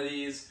another one of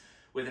these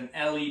with an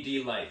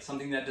LED light,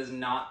 something that does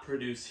not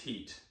produce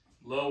heat.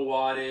 Low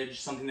wattage,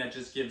 something that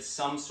just gives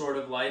some sort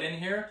of light in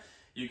here.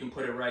 You can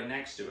put it right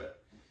next to it.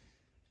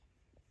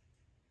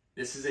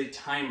 This is a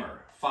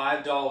timer,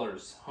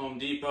 $5, Home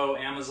Depot,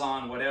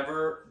 Amazon,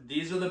 whatever.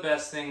 These are the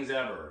best things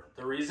ever.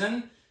 The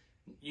reason?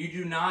 You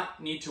do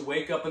not need to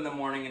wake up in the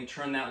morning and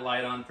turn that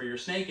light on for your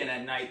snake and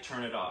at night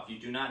turn it off. You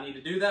do not need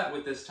to do that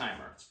with this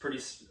timer. It's pretty,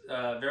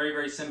 very,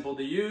 very simple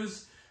to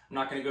use. I'm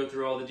not going to go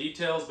through all the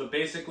details, but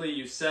basically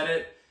you set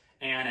it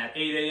and at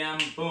 8 a.m.,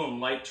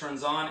 boom, light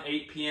turns on,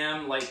 8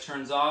 p.m., light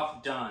turns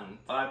off, done.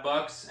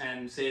 $5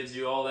 and saves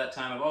you all that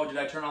time of, oh, did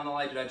I turn on the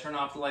light? Did I turn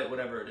off the light?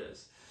 Whatever it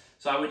is.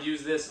 So I would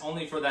use this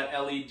only for that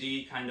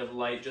LED kind of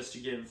light, just to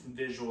give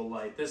visual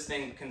light. This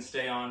thing can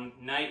stay on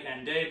night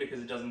and day because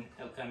it doesn't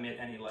emit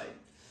any light.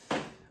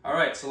 All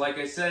right, so like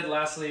I said,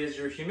 lastly is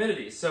your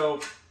humidity. So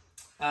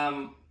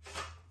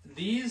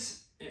these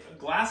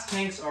glass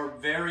tanks are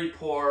very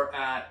poor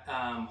at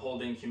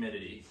holding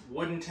humidity.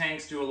 Wooden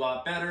tanks do a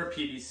lot better.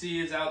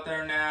 PVC is out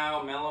there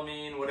now,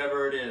 melamine,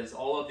 whatever it is.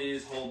 All of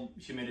these hold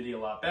humidity a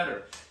lot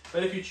better.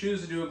 But if you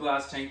choose to do a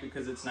glass tank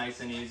because it's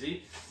nice and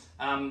easy,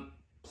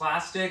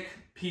 plastic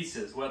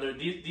pieces, whether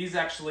these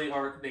actually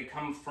are, they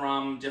come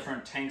from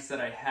different tanks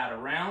that I had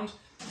around.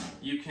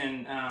 You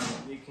can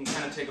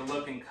kind of take a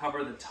look and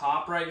cover the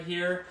top right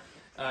here.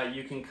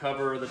 You can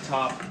cover the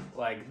top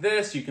like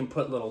this. You can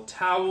put little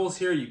towels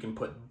here. You can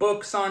put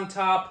books on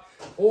top.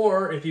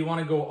 Or if you want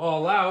to go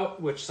all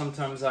out, which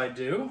sometimes I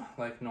do,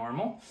 like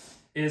normal,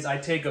 is I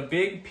take a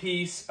big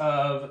piece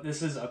of,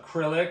 this is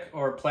acrylic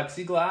or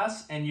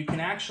plexiglass, and you can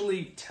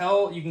actually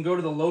tell, you can go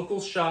to the local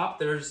shop.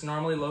 There's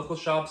normally local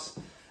shops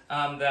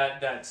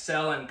that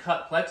sell and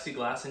cut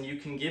plexiglass, and you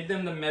can give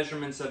them the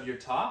measurements of your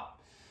top.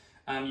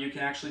 You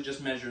can actually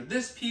just measure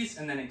this piece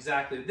and then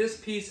exactly this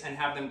piece and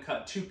have them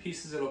cut 2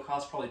 pieces. It'll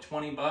cost probably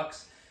 20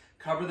 bucks.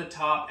 Cover the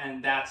top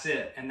and that's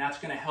it. And that's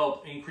gonna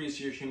help increase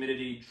your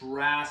humidity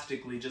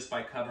drastically just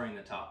by covering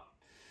the top.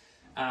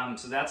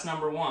 So that's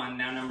number 1.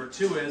 Now number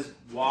 2 is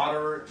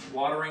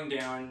watering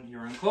down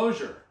your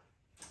enclosure.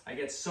 I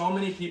get so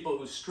many people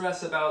who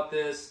stress about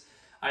this,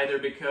 either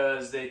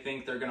because they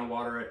think they're gonna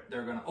water it,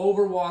 they're gonna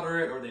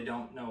overwater it, or they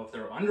don't know if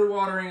they're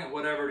underwatering it,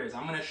 whatever it is.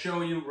 I'm gonna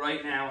show you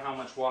right now how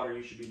much water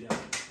you should be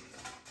doing.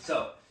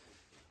 So,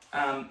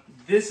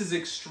 this is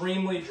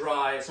extremely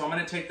dry, so I'm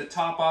gonna take the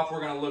top off.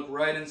 We're gonna look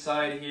right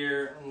inside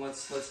here, and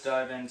let's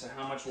dive into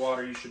how much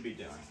water you should be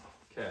doing.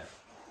 Okay,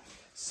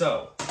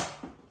 so,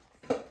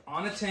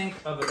 on a tank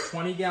of a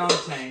 20-gallon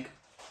tank,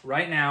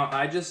 right now,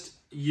 I just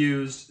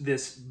used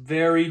this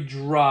very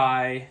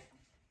dry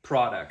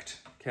product,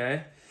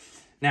 okay?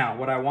 Now,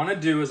 what I want to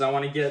do is I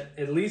want to get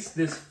at least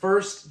this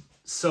first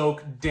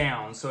soak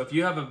down. So if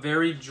you have a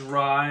very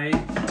dry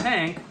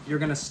tank, you're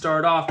going to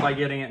start off by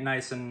getting it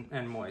nice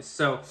and moist.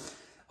 So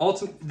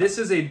this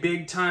is a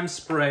big time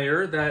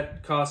sprayer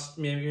that costs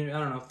maybe, I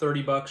don't know,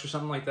 30 bucks or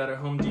something like that at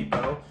Home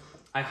Depot.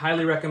 I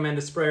highly recommend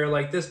a sprayer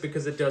like this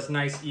because it does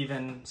nice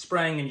even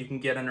spraying and you can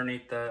get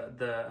underneath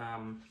the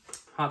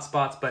hot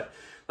spots. But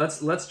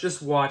let's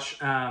just watch.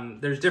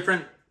 There's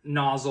different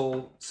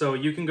nozzle, so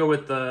you can go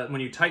with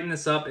when you tighten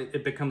this up,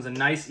 it becomes a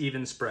nice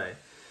even spray.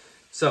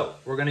 So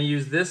we're going to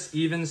use this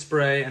even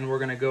spray and we're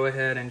going to go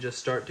ahead and just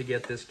start to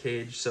get this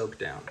cage soaked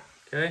down.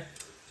 Okay,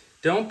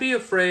 don't be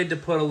afraid to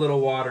put a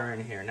little water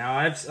in here. Now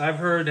I've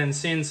heard and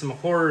seen some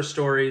horror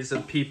stories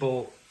of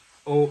people,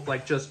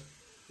 like just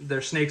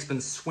their snake's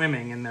been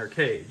swimming in their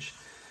cage,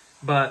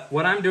 but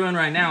what I'm doing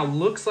right now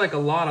looks like a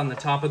lot on the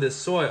top of this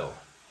soil,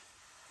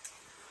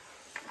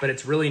 but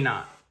it's really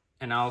not.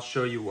 And I'll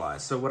show you why.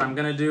 So what I'm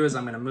gonna do is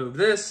I'm gonna move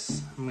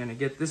this. I'm gonna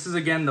get, this is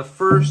again the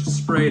first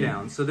spray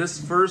down. So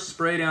this first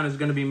spray down is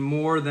gonna be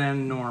more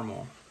than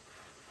normal.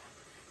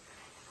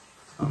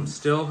 So I'm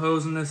still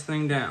hosing this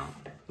thing down.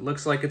 It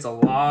looks like it's a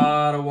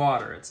lot of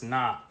water. It's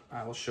not.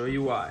 I will show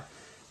you why.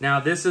 Now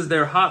this is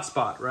their hot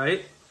spot,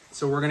 right?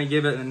 So we're gonna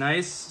give it a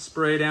nice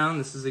spray down.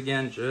 This is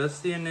again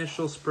just the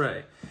initial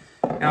spray.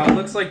 Now it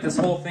looks like this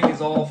whole thing is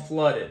all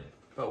flooded.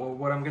 But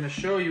what I'm gonna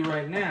show you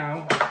right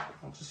now,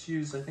 I'll just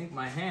use, I think,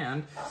 my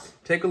hand.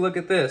 Take a look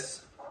at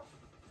this.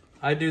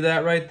 I do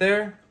that right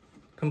there,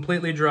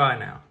 completely dry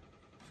now.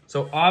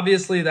 So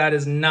obviously that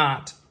is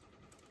not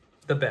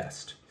the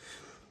best.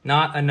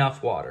 Not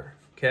enough water,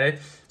 okay?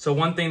 So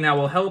one thing that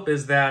will help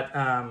is that,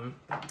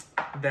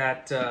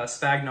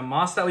 sphagnum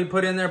moss that we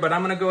put in there, but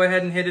I'm gonna go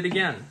ahead and hit it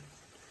again.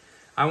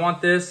 I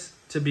want this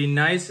to be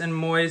nice and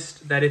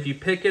moist, that if you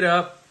pick it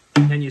up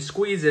and you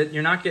squeeze it,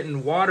 you're not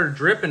getting water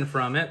dripping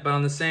from it, but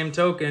on the same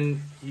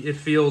token, it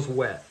feels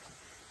wet.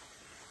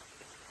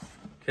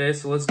 Okay,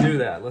 so let's do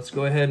that. Let's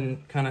go ahead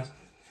and kind of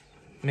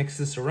mix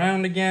this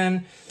around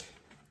again.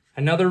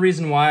 Another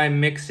reason why I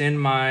mix in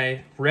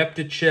my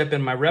Repti-Chip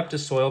and my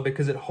Repti-Soil,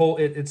 because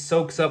it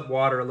soaks up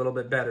water a little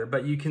bit better.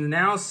 But you can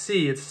now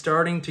see it's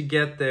starting to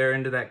get there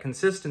into that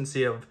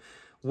consistency of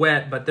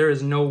wet, but there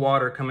is no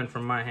water coming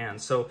from my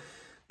hand. So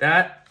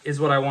that is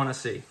what I want to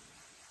see.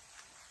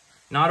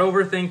 Not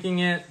overthinking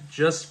it,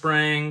 just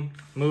spraying,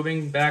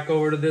 moving back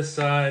over to this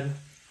side.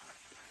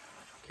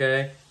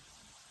 Okay.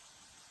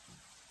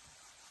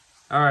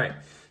 All right,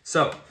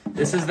 so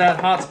this is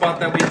that hot spot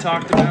that we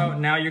talked about.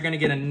 Now you're gonna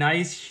get a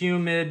nice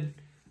humid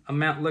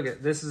amount. Look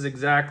at, this is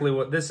exactly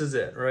what, this is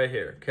it right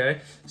here, okay?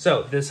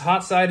 So this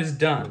hot side is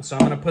done. So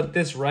I'm gonna put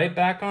this right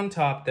back on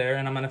top there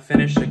and I'm gonna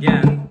finish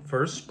again,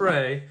 first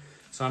spray.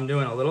 So I'm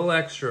doing a little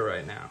extra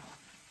right now.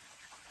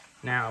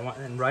 Now,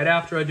 and right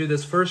after I do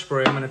this first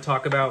spray, I'm gonna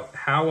talk about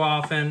how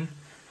often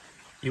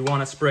you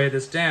wanna spray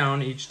this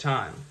down each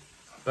time.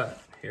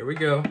 But here we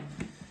go.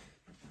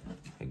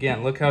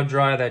 Again, look how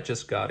dry that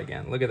just got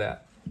again. Look at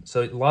that.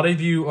 So a lot of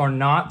you are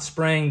not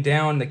spraying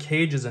down the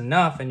cages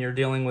enough and you're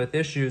dealing with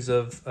issues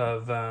of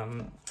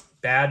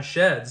bad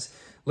sheds.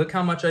 Look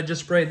how much I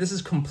just sprayed. This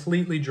is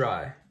completely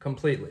dry,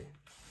 completely.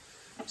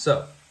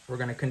 So we're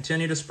gonna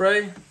continue to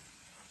spray,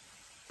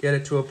 get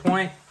it to a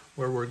point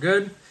where we're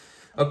good.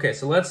 Okay,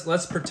 so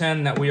let's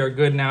pretend that we are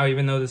good now,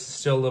 even though this is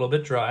still a little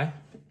bit dry.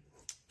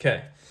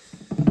 Okay,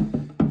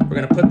 we're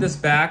gonna put this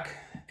back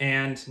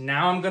and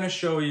now I'm gonna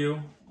show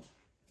you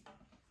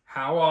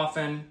how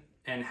often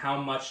and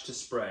how much to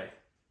spray.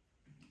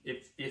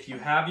 If you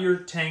have your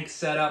tank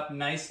set up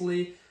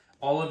nicely,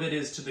 all of it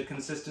is to the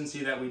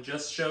consistency that we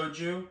just showed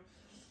you.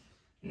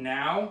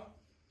 Now,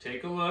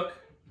 take a look.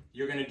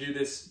 You're going to do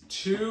this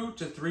 2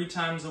 to 3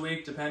 times a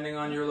week, depending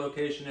on your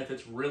location, if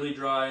it's really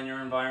dry in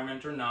your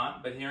environment or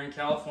not. But here in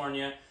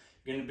California,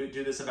 you're going to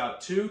do this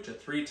about 2 to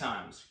 3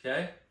 times,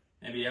 okay?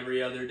 Maybe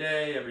every other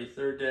day, every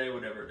third day,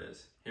 whatever it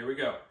is. Here we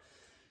go.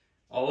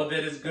 All of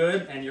it is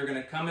good, and you're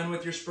going to come in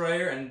with your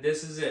sprayer, and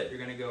this is it. You're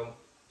going to go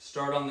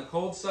start on the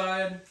cold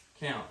side,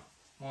 count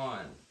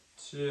 1,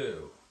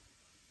 2,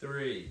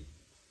 3,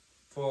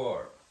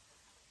 4,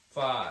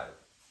 5,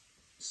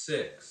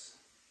 6,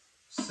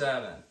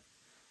 7.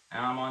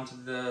 Now I'm on to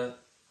the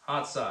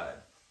hot side.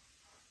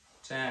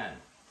 10,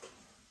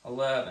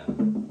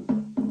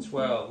 11,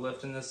 12.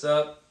 Lifting this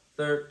up.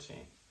 13.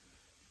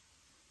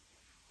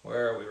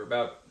 Where are we? We're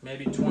about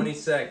maybe 20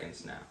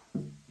 seconds now.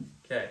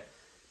 Okay.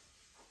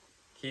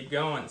 Keep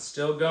going.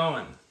 Still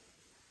going.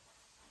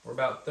 We're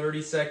about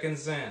 30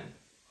 seconds in.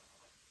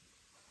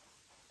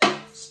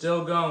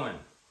 Still going.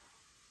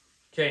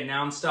 Okay,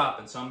 now I'm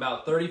stopping. So I'm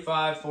about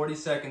 35, 40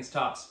 seconds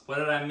tops. What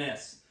did I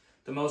miss?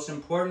 The most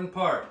important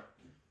part.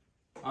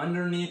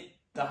 Underneath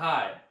the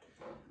hide.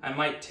 I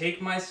might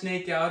take my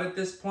snake out at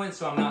this point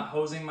so I'm not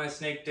hosing my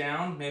snake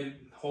down. Maybe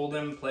hold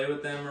him, play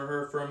with him or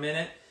her for a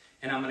minute.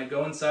 And I'm going to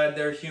go inside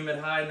their humid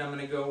hide and I'm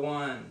going to go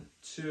 1,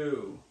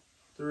 2,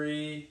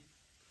 3,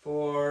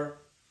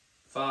 4,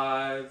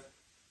 5,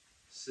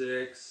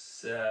 6,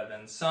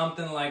 7.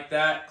 Something like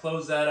that.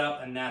 Close that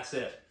up and that's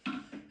it.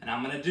 And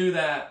I'm going to do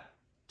that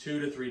 2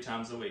 to 3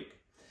 times a week.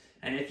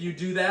 And if you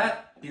do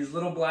that, these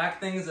little black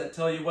things that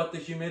tell you what the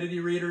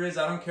humidity reader is,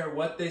 I don't care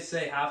what they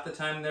say, half the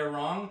time they're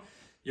wrong.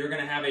 You're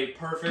going to have a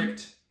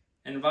perfect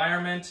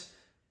environment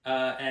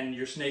and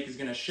your snake is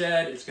going to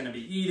shed, it's going to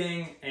be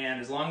eating, and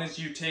as long as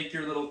you take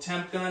your little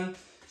temp gun.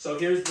 So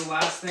here's the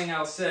last thing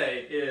I'll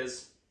say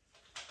is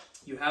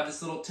you have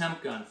this little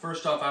temp gun.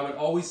 First off, I would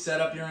always set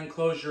up your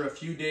enclosure a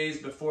few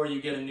days before you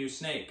get a new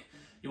snake.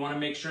 You want to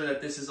make sure that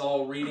this is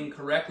all reading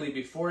correctly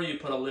before you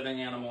put a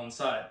living animal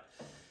inside.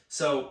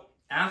 So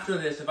after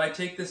this, if I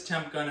take this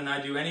temp gun and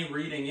I do any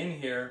reading in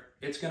here,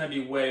 it's going to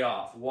be way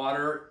off.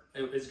 Water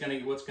is going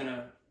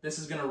to, this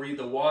is going to read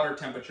the water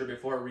temperature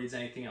before it reads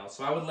anything else.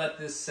 So I would let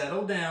this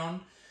settle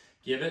down,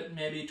 give it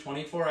maybe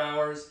 24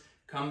 hours,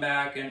 come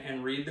back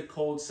and read the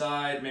cold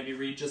side, maybe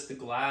read just the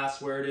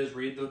glass where it is,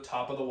 read the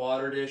top of the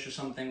water dish or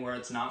something where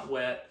it's not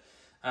wet.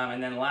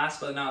 And then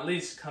last but not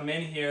least, come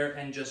in here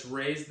and just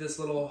raise this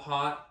little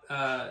hot,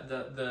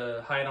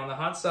 the hide on the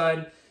hot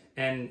side,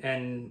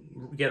 and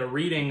get a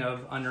reading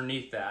of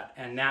underneath that.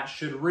 And that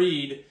should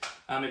read,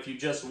 if you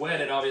just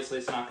wet it, obviously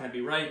it's not going to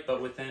be right,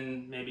 but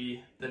within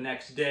maybe the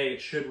next day,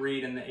 it should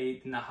read in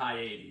the high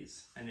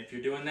 80s. And if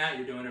you're doing that,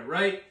 you're doing it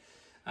right.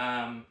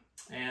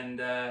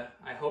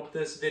 I hope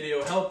this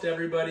video helped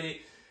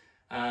everybody.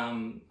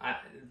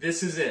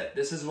 This is it.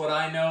 This is what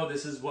I know.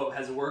 This is what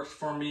has worked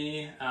for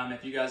me.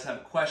 If you guys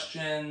have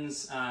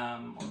questions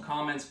or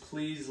comments,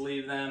 please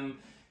leave them.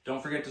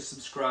 Don't forget to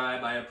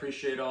subscribe. I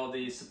appreciate all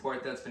the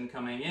support that's been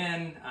coming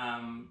in.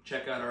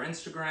 Check out our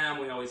Instagram.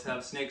 We always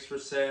have snakes for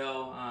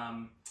sale,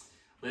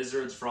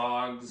 lizards,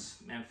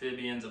 frogs,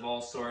 amphibians of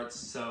all sorts.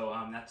 So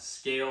that's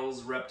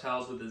Scales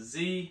Reptiles with a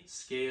Z.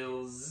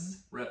 Scales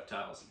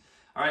Reptiles.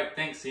 All right,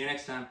 thanks. See you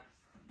next time.